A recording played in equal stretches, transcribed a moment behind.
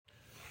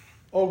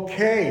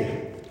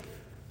Okay,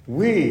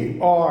 we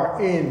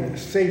are in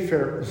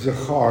Sefer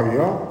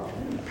Zechariah,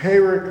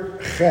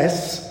 Perek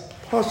Ches,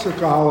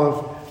 Pasuk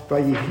Aleph,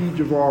 Vayehi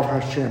Devar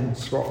Hashem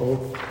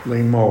Tzvaot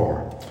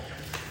Lemor.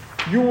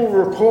 You will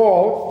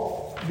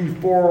recall,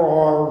 before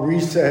our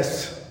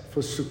recess for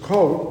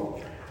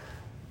Sukkot,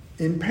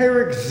 in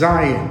Perek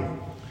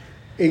Zion,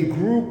 a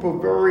group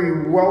of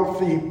very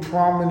wealthy,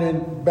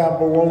 prominent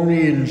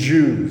Babylonian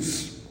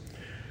Jews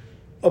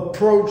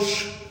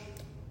approach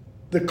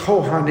the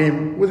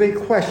Kohanim with a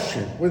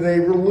question, with a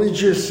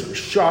religious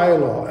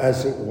shiloh,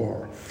 as it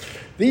were.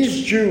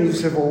 These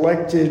Jews have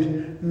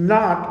elected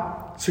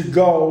not to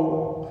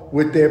go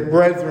with their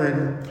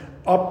brethren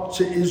up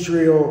to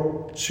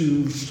Israel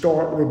to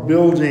start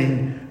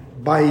rebuilding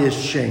Bayis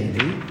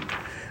Sheni.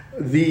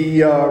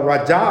 The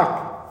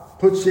Radak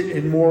puts it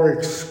in more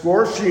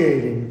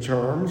excruciating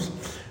terms.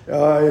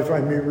 If I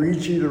may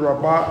read you the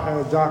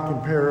Radak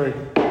in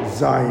Perek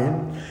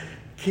Zion.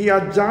 Ki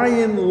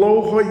adayin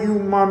lo hayu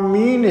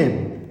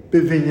maminim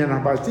b'vinyan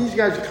habas. These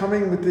guys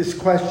coming with this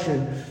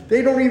question,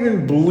 they don't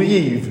even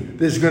believe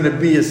there's going to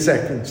be a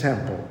second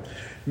temple.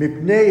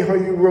 Mipnei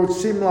hayu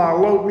rotzim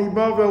la'alot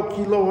mibavel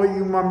ki lo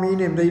hayu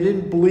maminim. They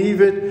didn't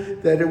believe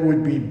it, that it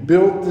would be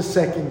built, the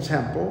second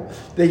temple.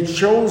 They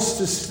chose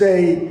to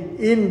stay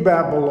in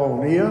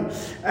Babylonia,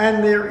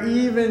 and they're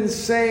even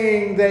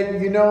saying that,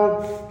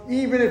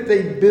 even if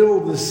they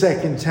build the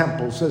second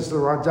temple, says the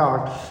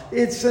Radak,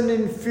 it's an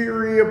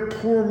inferior,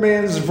 poor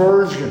man's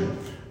version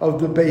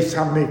of the Beis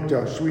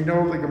HaMikdash. We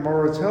know the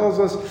Gemara tells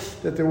us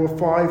that there were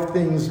 5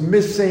 things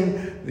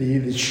missing: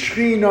 the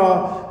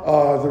Shechina,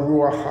 the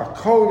Ruach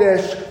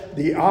HaKodesh,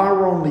 the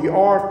Aron, the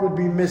Ark would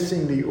be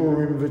missing, the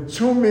Urim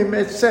V'Tumim,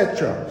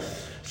 etc.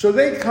 So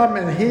they come,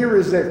 and here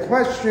is their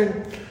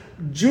question: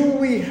 do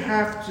we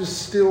have to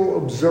still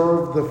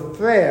observe the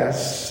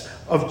fasts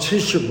of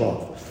Tisha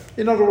B'Av?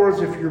 In other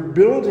words, if you're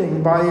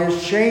building Bayis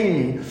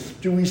Sheni,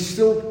 do we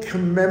still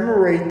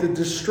commemorate the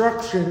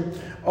destruction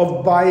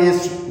of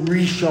Bayis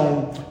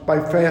Rishon by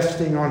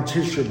fasting on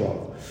Tisha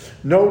B'Av?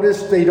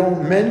 Notice they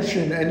don't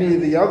mention any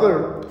of the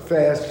other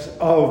fasts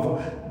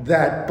of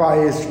that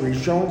Bayis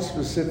Rishon,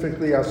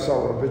 specifically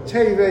Asara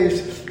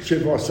B'Teves,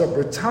 Shivasa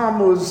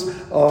B'Tammuz,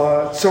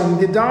 Tzom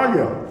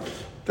Gedalia.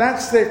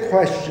 That's their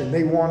question.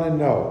 They want to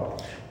know.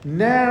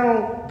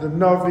 Now the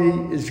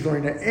Navi is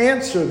going to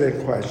answer their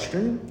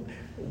question,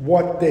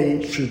 what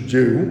they should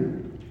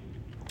do.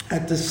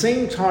 At the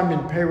same time, in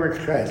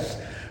Perek Ches,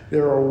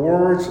 there are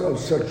words of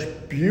such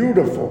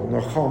beautiful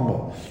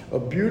nechama, a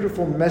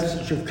beautiful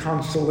message of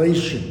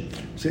consolation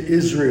to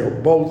Israel,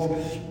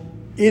 both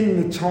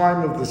in the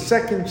time of the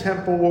second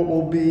temple, what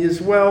will be, as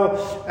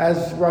well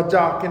as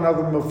Radak and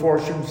other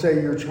Meforshim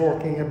say you're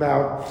talking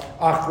about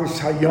Achris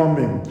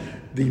Hayomim,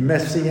 the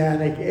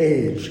Messianic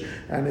age.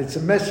 And it's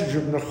a message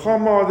of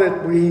nechama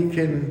that we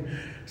can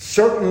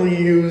certainly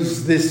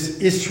use this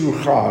Isru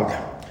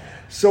Chag.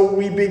 So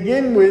we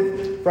begin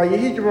with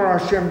Vayehi Devar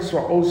Hashem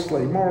Tzvaos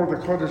Lemor, the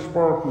Kodesh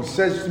Baruch Hu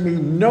says to me,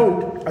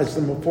 note, as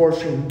the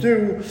Meforshim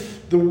do,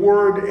 the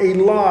word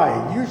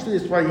Eli. Usually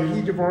it's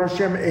Vayehi Devar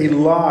Hashem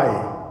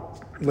Eli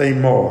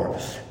Lemor.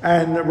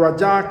 And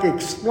Radak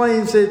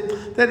explains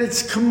it that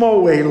it's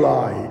Kamo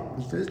Eli.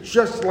 It's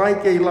just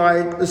like Eli.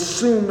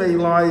 Assume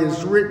Eli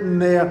is written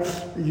there.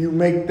 You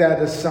make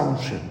that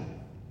assumption.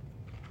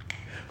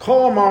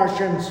 Kol Amar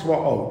Hashem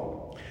Tzvaot.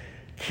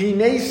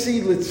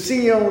 Kinesi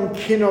L'Tzion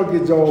Kino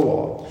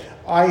Gedola.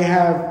 I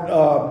have,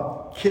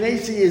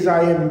 Kinesi is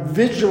I am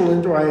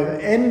vigilant, or I am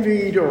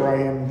envied, or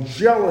I am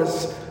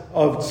jealous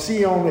of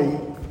Tzion,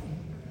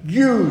 a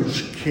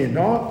huge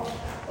Kino.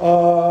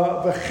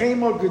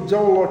 V'chema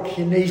Gedola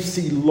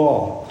Kinesi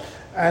Law.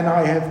 And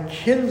I have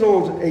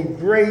kindled a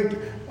great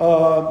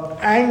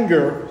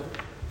anger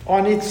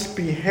on its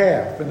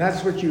behalf. And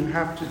that's what you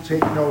have to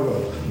take note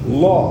of.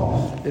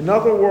 Law. In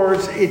other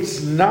words,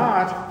 it's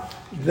not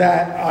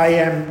that I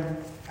am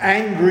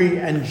angry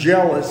and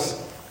jealous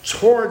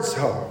towards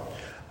her.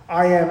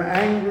 I am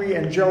angry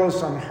and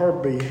jealous on her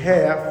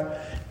behalf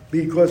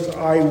because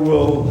I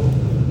will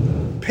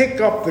pick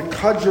up the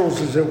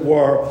cudgels, as it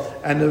were,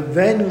 and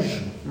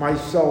avenge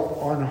myself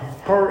on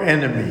her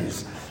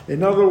enemies.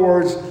 In other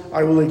words,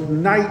 I will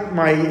ignite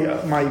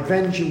my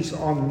vengeance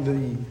on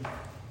the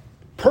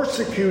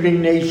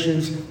persecuting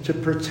nations to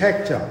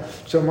protect her.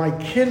 So my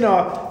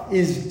kina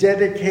is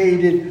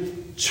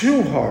dedicated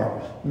to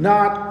her,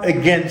 not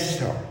against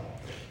her.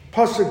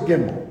 Pasuk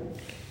Gimel.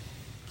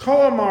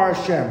 Kol Amar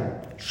Hashem,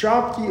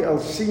 Shavti El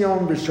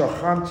Sion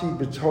B'Shachanti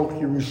B'Toch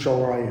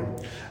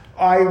Yerushalayim.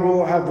 I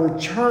will have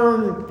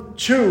returned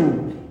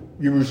to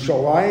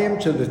Yerushalayim,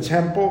 to the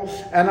temple,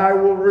 and I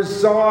will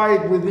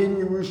reside within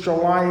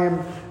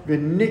Yerushalayim.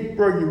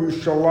 V'nikra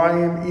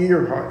Yerushalayim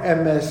Ir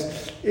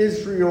HaEmes.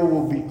 Israel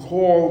will be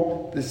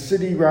called the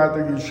city,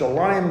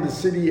 Yerushalayim, the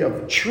city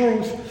of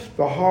truth.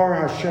 The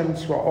Har Hashem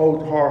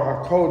Tzvaot,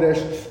 Har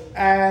HaKodesh,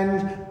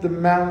 and the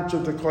mount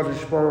of the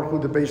Kodesh Baruch Hu,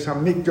 the Beis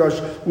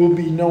HaMikdash, will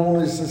be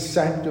known as the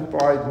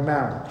sanctified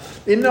mount.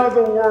 In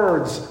other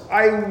words,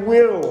 I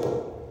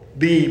will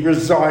be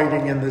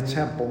residing in the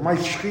temple. My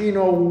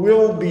Shechina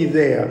will be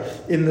there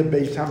in the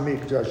Beit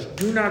HaMikdash.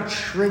 Do not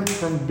shrink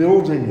from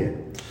building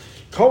it.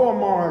 Ko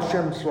amar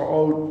Hashem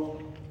Tzvaot,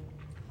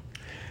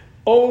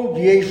 Od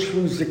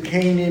yeshu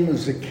zekenim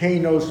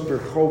uzekenos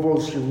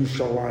berchovos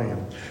Yerushalayim.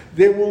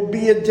 There will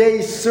be a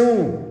day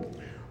soon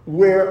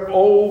where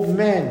old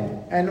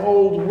men and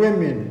old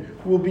women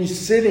will be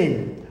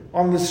sitting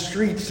on the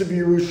streets of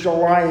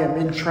Yerushalayim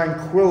in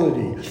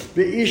tranquility.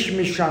 V'ish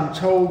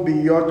mishanto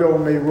biyodo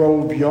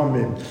merov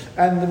yomim.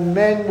 And the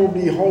men will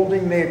be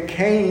holding their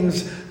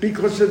canes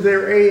because of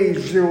their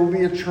age. There will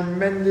be a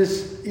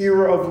tremendous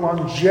era of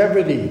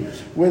longevity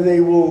where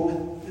they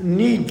will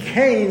need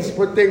canes,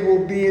 but they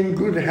will be in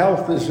good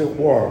health, as it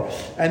were.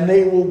 And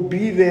they will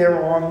be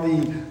there on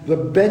the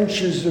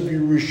benches of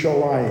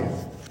Yerushalayim.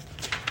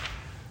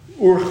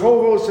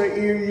 Urchovos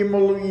ha'ir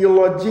yimalu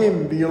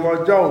yiladim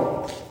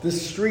v'yiladot. The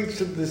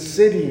streets of the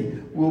city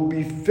will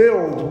be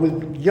filled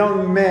with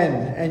young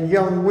men and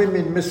young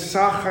women,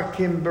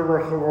 misachakim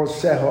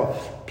b'rechoseha,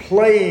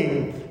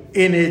 playing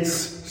in its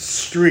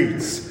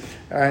streets.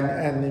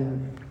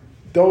 And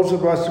those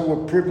of us who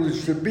were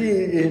privileged to be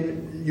in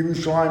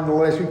Yerushalayim the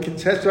last week can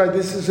testify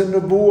this is a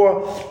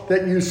nebuah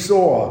that you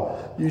saw.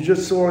 You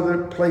just saw the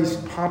place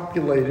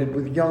populated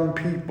with young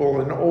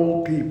people and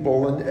old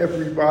people and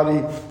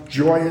everybody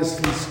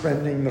joyously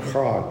spending the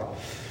Chag.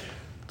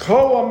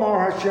 Ko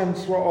amar Hashem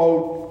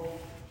Tzvaot,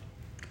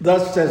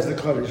 thus says the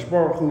Kadosh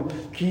Baruch Hu,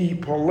 Ki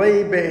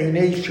polei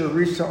be'enei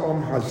sharisa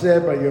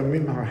hazeh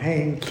b'yomim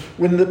hahem.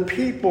 When the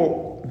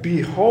people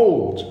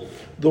behold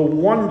the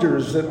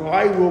wonders that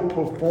I will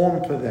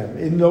perform for them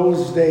in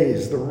those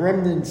days, the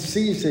remnant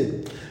sees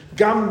it.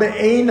 Gam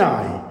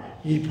be'enai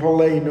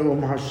yipoleinu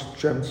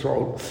Hashem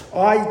Tzvaot.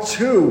 I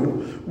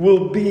too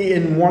will be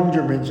in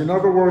wonderment. In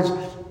other words,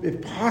 if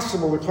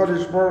possible, the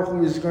Kadosh Baruch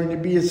Hu is going to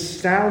be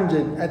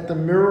astounded at the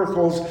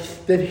miracles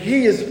that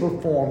He has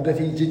performed, that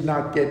He did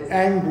not get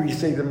angry,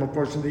 say the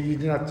Mephoshim, that He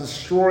did not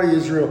destroy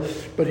Israel,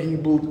 but He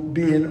will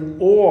be in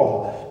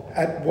awe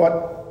at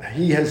what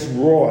He has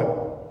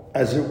wrought,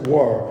 as it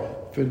were,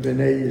 for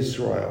Bnei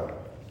Israel.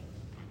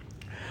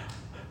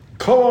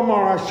 Ko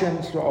amar Hashem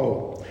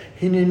Tzvaot,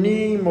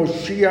 Hineni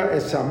Moshia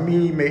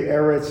esami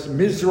me'eretz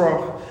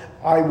Mizrach.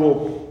 I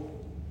will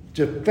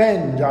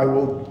defend, I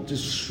will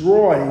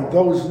destroy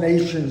those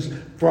nations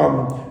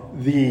from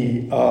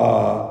the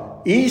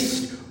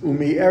east,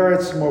 umi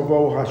eretz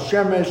movo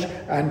hashemesh,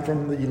 and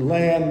from the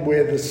land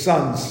where the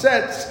sun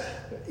sets.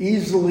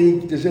 Easily,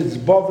 it's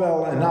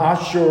Bavel and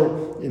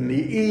Ashur in the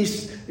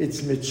east,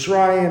 it's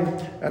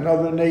Mitzrayim and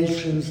other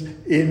nations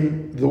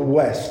in the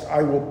west.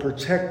 I will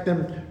protect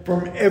them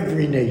from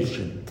every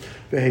nation.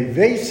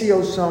 V'hevesi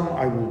osam,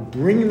 I will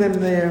bring them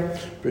there.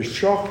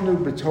 V'shachnu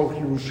b'toch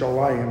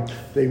Yerushalayim,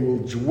 they will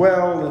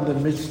dwell in the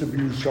midst of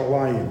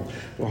Yerushalayim.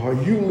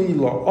 V'hayuli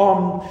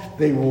la'am,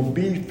 they will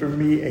be for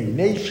me a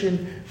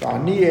nation.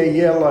 V'ani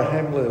eyeh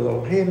lahem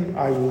le'elohim,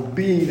 I will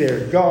be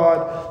their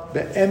God.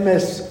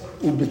 Be'emes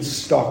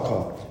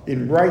u'b'tzedakah,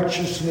 in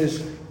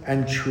righteousness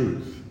and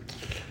truth.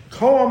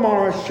 Ko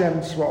amar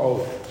Hashem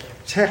Tzvaot,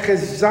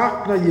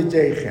 techezakna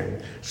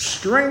yedechem,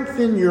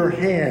 strengthen your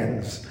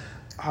hands.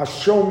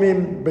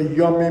 Hashomim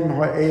b'yomim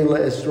ha'ela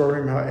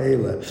esrorim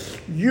ha'ela.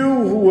 You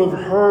who have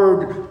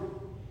heard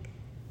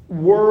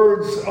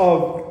words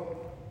of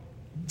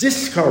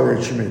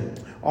discouragement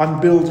on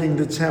building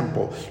the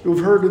temple.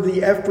 You've heard of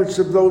the efforts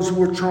of those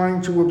who are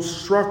trying to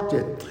obstruct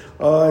it.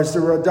 As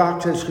the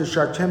Radak says,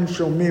 Keshatem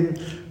shomim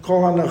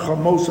kol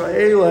hanachamos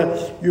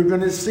ha'ela, you're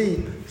going to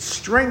see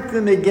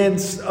strengthen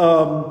against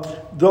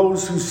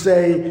those who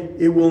say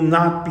it will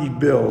not be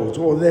built,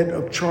 or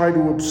that try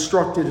to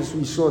obstruct it, as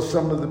we saw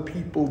some of the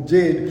people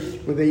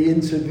did, where they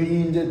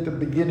intervened at the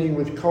beginning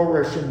with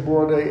Koresh and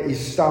brought a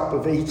stop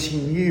of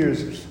 18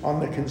 years on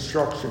the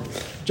construction.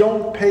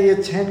 Don't pay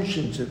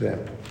attention to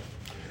them.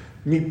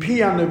 Listen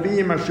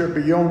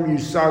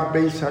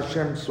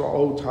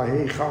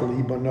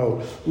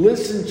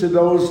to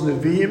those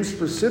Nevi'im,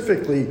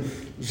 specifically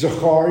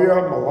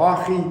Zechariah,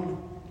 Malachi,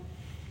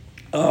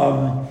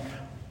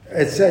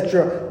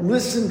 etc.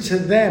 Listen to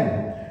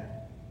them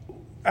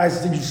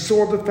as you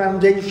saw the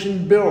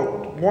foundation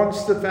built.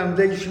 Once the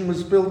foundation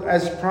was built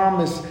as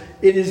promised,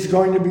 it is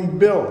going to be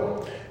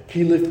built.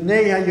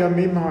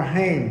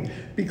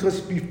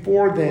 Because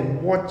before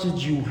then, what did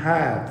you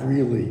have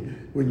really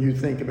when you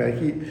think about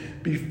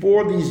it?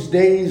 Before these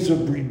days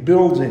of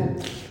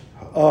rebuilding,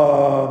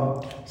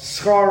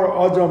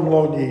 Schar Adam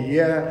lo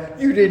niyeh,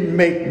 you didn't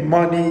make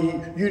money,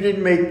 you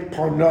didn't make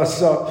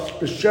parnasa,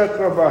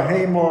 b'shekar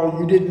v'hemor,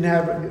 you didn't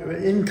have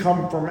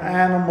income from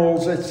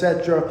animals,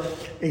 etc.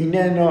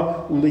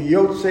 Einena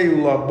liyotze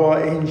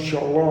laba ein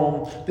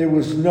shalom, there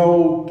was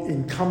no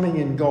in coming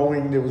and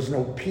going, there was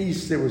no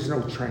peace, there was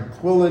no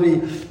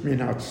tranquility. Min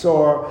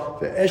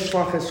hatzor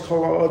ve'eshlach es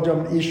kol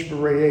adam ish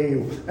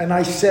b're'ehu, and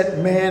I set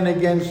man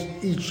against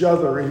each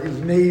other and his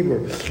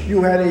neighbor.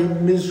 You had a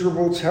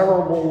miserable,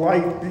 terrible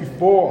life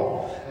before.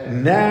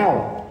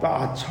 Now,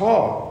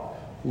 ba'atah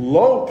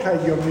lo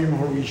kayomim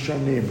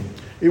harishonim,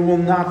 It will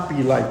not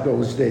be like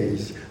those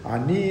days.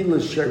 Ani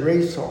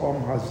l'sheres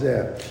ha'om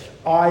hazeh.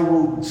 I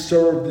will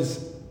serve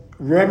this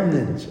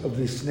remnant of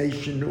this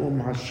nation,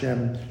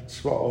 Hashem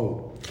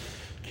Tzvaot.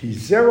 Ki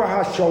zera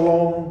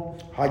ha'shalom,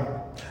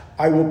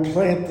 I will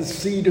plant the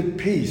seed of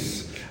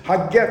peace.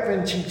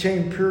 Hagefen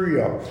titain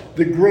piria,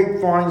 the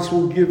grapevines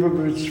will give of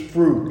its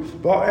fruit.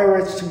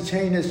 Ba'eretz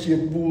titanis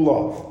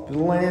yevula, the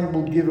land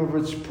will give of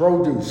its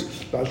produce.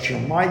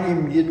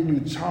 Ba'shamayim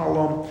yitnu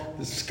talam,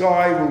 the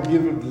sky will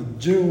give of the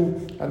dew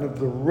and of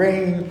the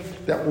rain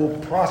that will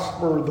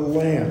prosper the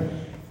land.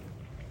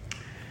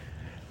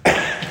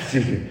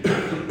 Excuse me.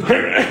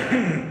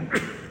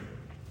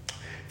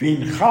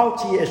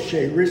 V'inchalti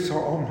esheris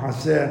ha'om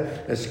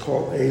hazeh es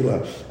kol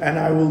eila, and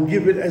I will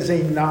give it as a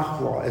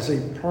nachla, as a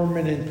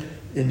permanent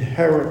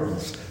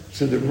inheritance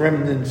to the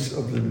remnants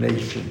of the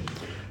nation.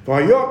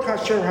 V'ayok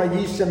asher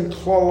hayisem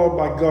klala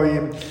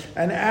b'goyim,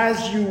 and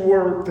as you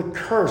were the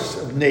curse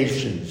of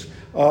nations.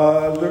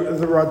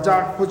 The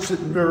Radak puts it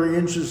in very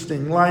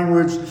interesting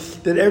language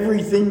that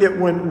everything that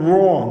went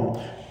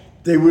wrong,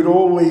 they would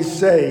always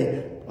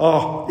say,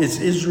 it's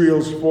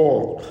Israel's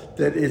fault,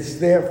 that it's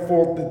their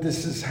fault that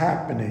this is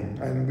happening.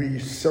 And we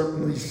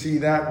certainly see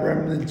that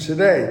remnant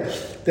today.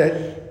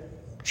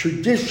 That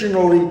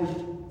traditionally,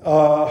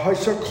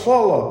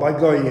 Haisaklala by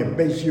Goyim,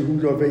 Beis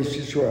Yehuda, Beis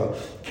Yisrael,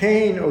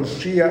 Kain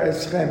Oshia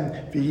Eschem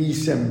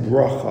V'yisem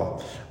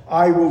Bracha.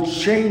 I will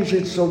change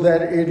it so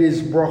that it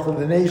is bracha.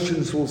 The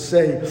nations will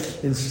say,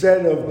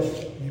 instead of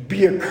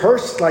be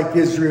accursed like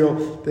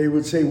Israel, they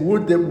would say,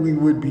 would that we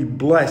would be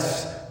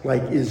blessed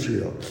like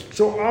Israel.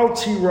 So al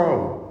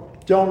tiro,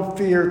 don't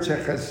fear,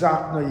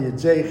 techazakna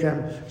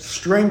yedechem,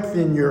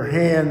 strengthen your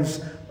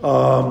hands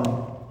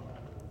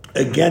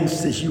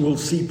against this. You will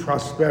see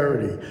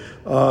prosperity.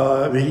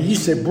 He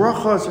said,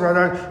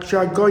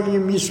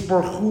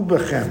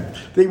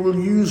 they will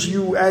use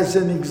you as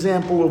an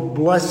example of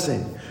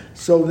blessing,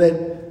 so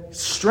that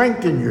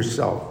strengthen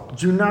yourself.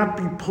 Do not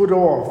be put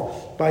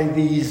off by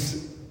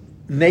these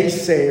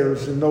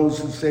naysayers and those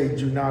who say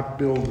do not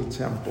build a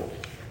temple.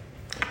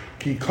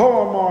 Ki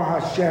ko amar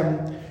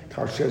Hashem,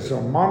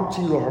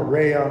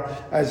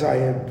 as I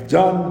have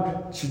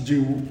done to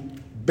do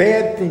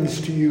bad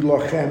things to you,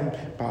 lachem,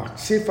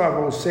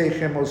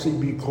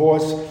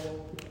 because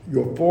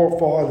your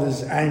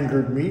forefathers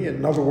angered me.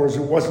 In other words,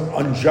 it wasn't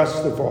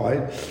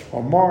unjustified.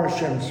 Amar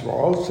Hashem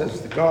Tzvaot,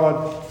 says the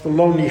God,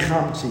 v'lo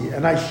nichamti,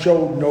 and I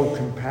showed no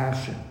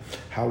compassion.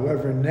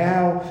 However,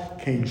 now,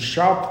 Kain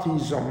Shabti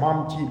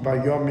Zamamti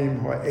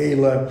Bayomim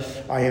Ha'ela,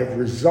 I have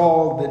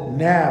resolved that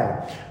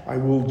now I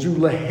will do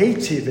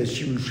Lehetiv es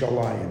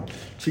Yerushalayim,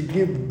 to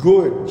give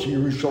good to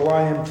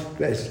Yerushalayim,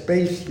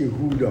 Beis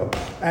Yehuda,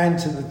 and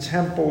to the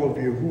temple of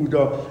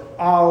Yehuda.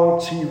 Al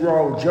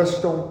Tiro,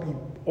 just don't be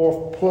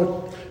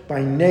off-put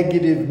by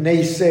negative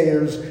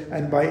naysayers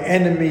and by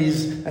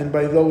enemies and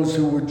by those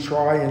who would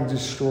try and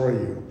destroy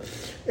you.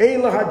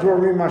 Eila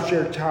Hadrorim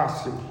Asher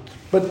Tasu.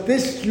 But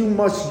this you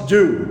must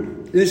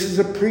do. This is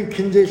a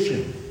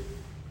precondition.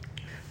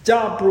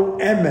 Dabru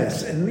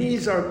emes, and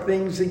these are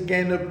things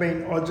again of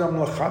bein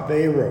adam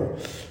l'chavero,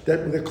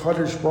 that the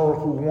Kadosh Baruch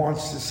Hu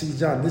wants to see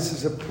done. This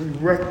is a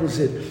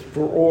prerequisite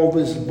for all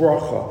this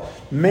bracha.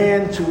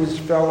 Man to his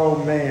fellow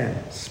man.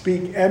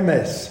 Speak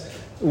emes,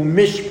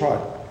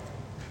 umishpat.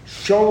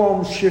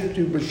 Shalom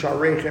shiftu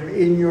b'sharechem,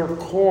 in your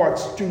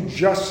courts, do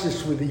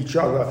justice with each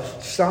other.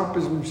 Stop,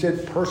 as we've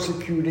said,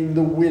 persecuting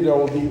the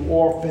widow, the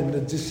orphan,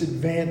 the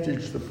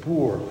disadvantaged, the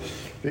poor.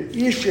 The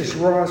ishes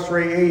ras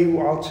re'ehu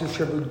al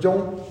tishavu,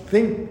 don't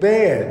think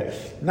bad.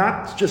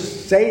 Not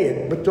just say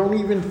it, but don't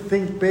even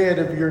think bad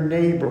of your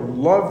neighbor.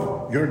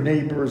 Love your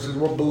neighbors as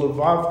well.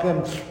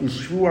 B'levavchem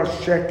ushvu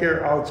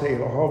sheker al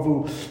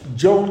tehavu.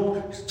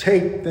 Don't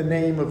take the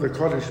name of the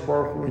Kadosh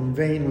Baruch Hu in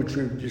vain, which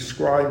we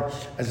describe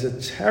as a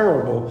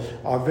terrible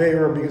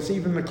avera, because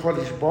even the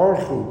Kadosh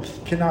Baruch Hu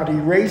cannot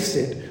erase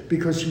it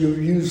because you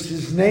have used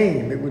his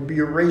name. It would be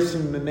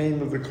erasing the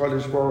name of the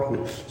Kadosh Baruch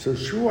Hu. So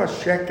shvu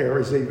sheker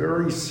is a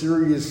very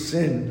serious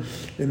sin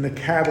in the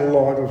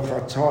catalog of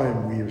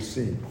Chatoim we have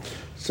seen.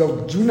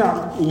 So do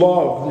not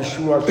love the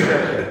Shua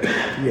Sheker.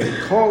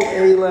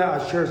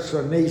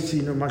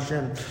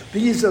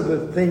 These are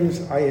the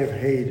things I have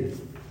hated.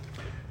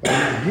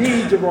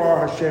 And the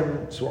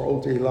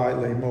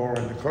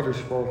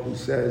Kadosh Baruch Hu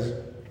says,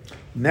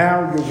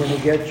 now you're going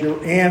to get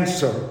your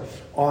answer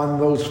on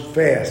those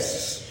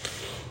fasts.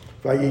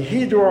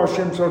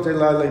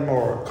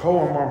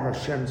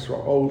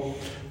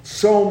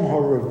 Tzom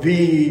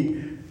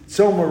HaRavi.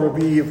 Tzom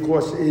HaRavi, of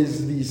course,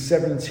 is the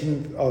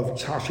 17th of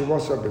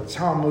Tashavos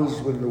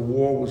B'Tammuz, when the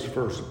wall was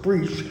first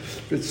breached.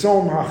 But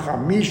Tzom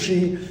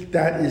HaChamishi,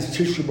 that is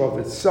Tisha B'Av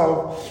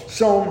itself.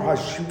 Tzom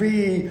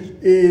HaShvi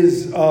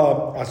is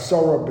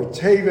Asara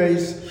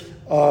B'Teves.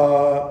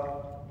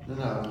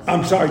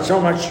 I'm sorry,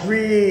 Tzom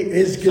HaShvi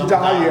is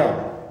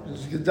Gedaliah.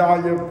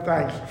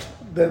 Thanks.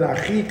 Then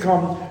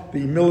Achikam,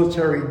 the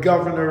military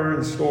governor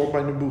installed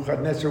by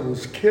Nebuchadnezzar,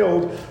 was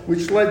killed,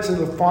 which led to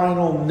the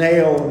final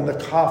nail in the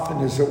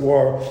coffin, as it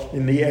were,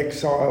 in the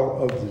exile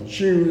of the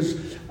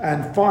Jews.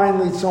 And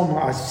finally, Tzom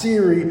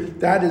HaAsiri,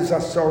 that is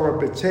Asara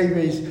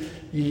B'Teves,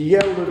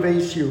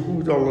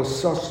 Yehuda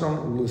l'sason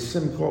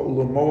u'lesimcha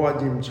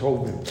u'lemoadim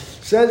tovim.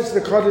 Says the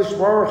Kadosh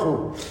Baruch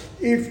Hu,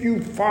 if you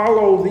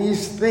follow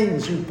these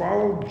things, you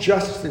follow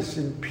justice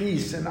and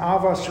peace and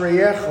avas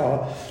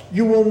reyecha,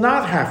 you will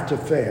not have to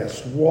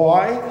fast.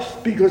 Why?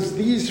 Because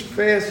these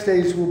fast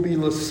days will be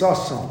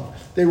l'sason.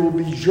 They will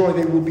be joy.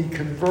 They will be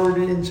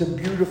converted into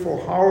beautiful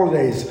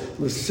holidays.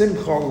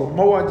 L'simcha,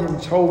 l'moadim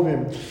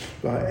tovim,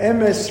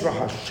 v'emes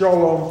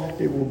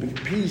v'hashalom. It will be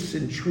peace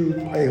and truth.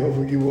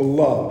 Whoever you will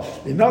love.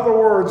 In other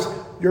words,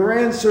 your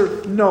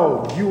answer,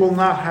 no, you will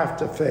not have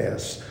to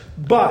fast.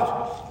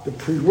 But the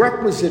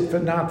prerequisite for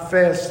not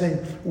fasting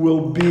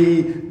will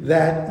be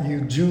that you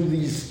do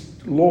these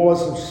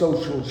laws of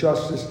social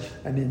justice,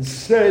 and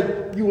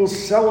instead you will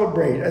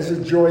celebrate as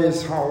a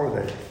joyous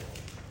holiday.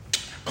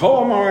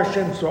 And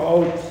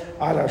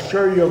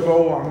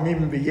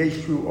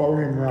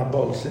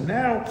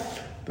now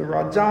the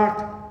Radak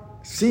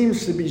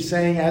seems to be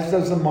saying, as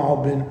does the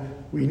Malbin,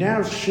 we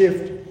now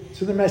shift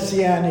to the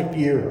Messianic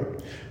era.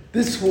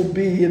 This will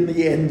be in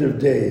the end of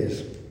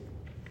days.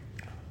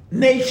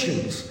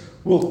 Nations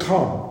will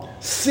come,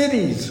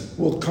 cities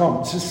will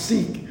come to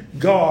seek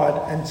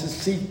God and to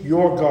seek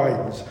your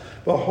guidance.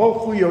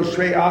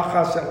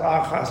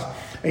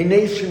 A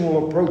nation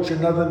will approach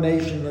another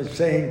nation and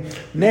saying,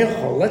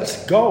 Necho,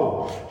 let's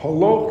go.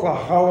 Halok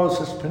lahalos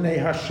es penei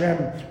Hashem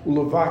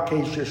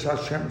ulevakesh es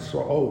Hashem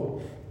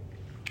so'od.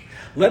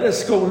 Let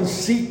us go and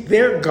seek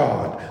their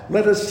God.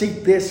 Let us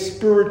seek their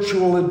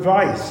spiritual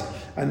advice.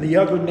 And the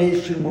other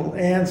nation will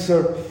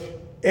answer,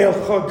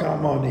 Elcha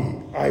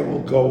gamoni, I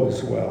will go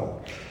as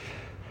well.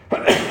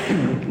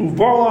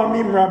 Uval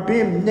amim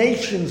rabim,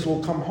 nations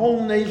will come,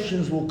 whole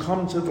nations will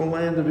come to the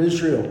land of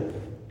Israel.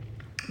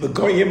 The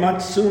Goyim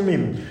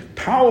Atzumim,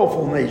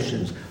 powerful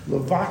nations,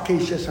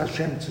 Levakesh es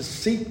Hashem, to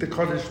seek the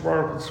Kadosh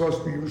Baruch Hu source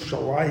for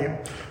Yerushalayim,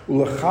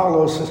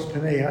 Ulechalos es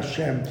Pnei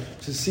Hashem,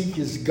 to seek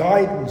His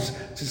guidance,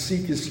 to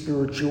seek His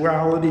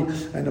spirituality,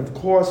 and of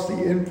course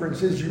the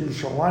inference is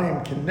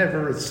Yerushalayim can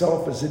never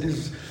itself, as it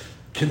is,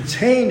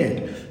 contain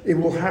it. It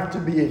will have to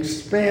be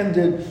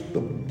expanded.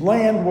 The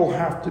land will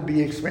have to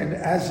be expanded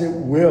as it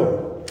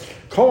will.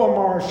 In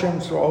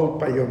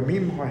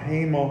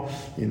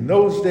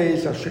those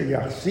days, 10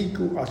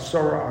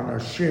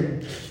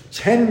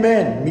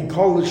 men,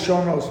 Mikol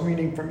Lishonos,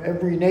 meaning from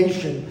every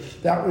nation,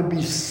 that would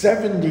be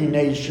 70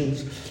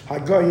 nations.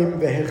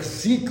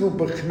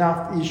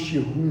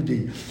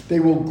 They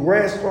will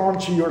grasp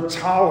onto your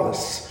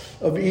talus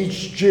of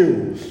each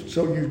Jew.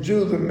 So you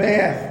do the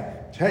math.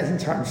 10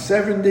 times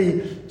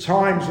 70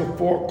 times the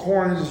four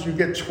corners, you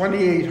get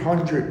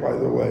 2,800, by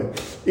the way.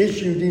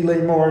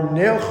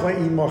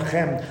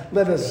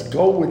 Let us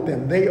go with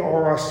them. They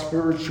are our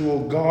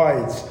spiritual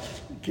guides.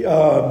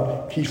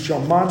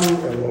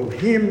 Kishamanu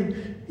Elohim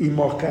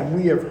imochem.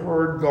 We have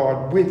heard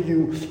God with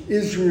you.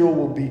 Israel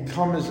will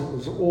become, as it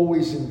was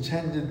always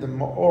intended, the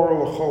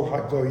Ma'or l'chol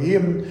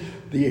hagoyim,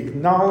 the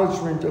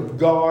acknowledgement of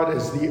God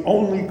as the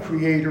only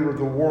creator of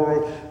the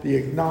world, the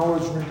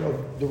acknowledgement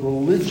of the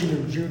religion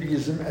of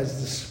Judaism as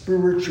the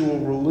spiritual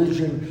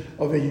religion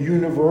of a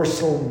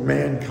universal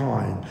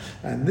mankind.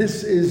 And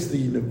this is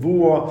the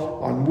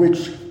Nevuah on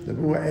which the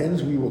Nevuah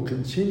ends. We will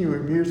continue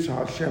in Mirza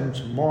Hashem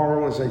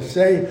tomorrow. As I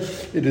say,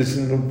 it is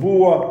the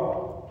Nevuah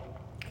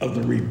of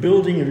the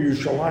rebuilding of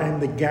Yerushalayim,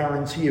 the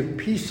guarantee of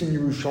peace in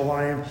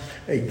Yerushalayim,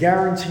 a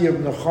guarantee of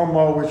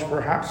Nechama, which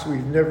perhaps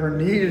we've never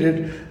needed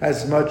it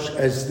as much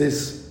as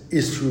this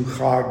Isru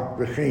Chag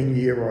V'chein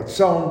Yeh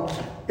Ratzon,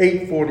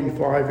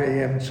 8:45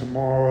 a.m.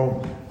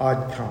 tomorrow,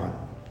 Ad Kan.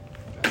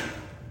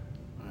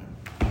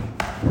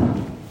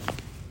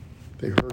 They heard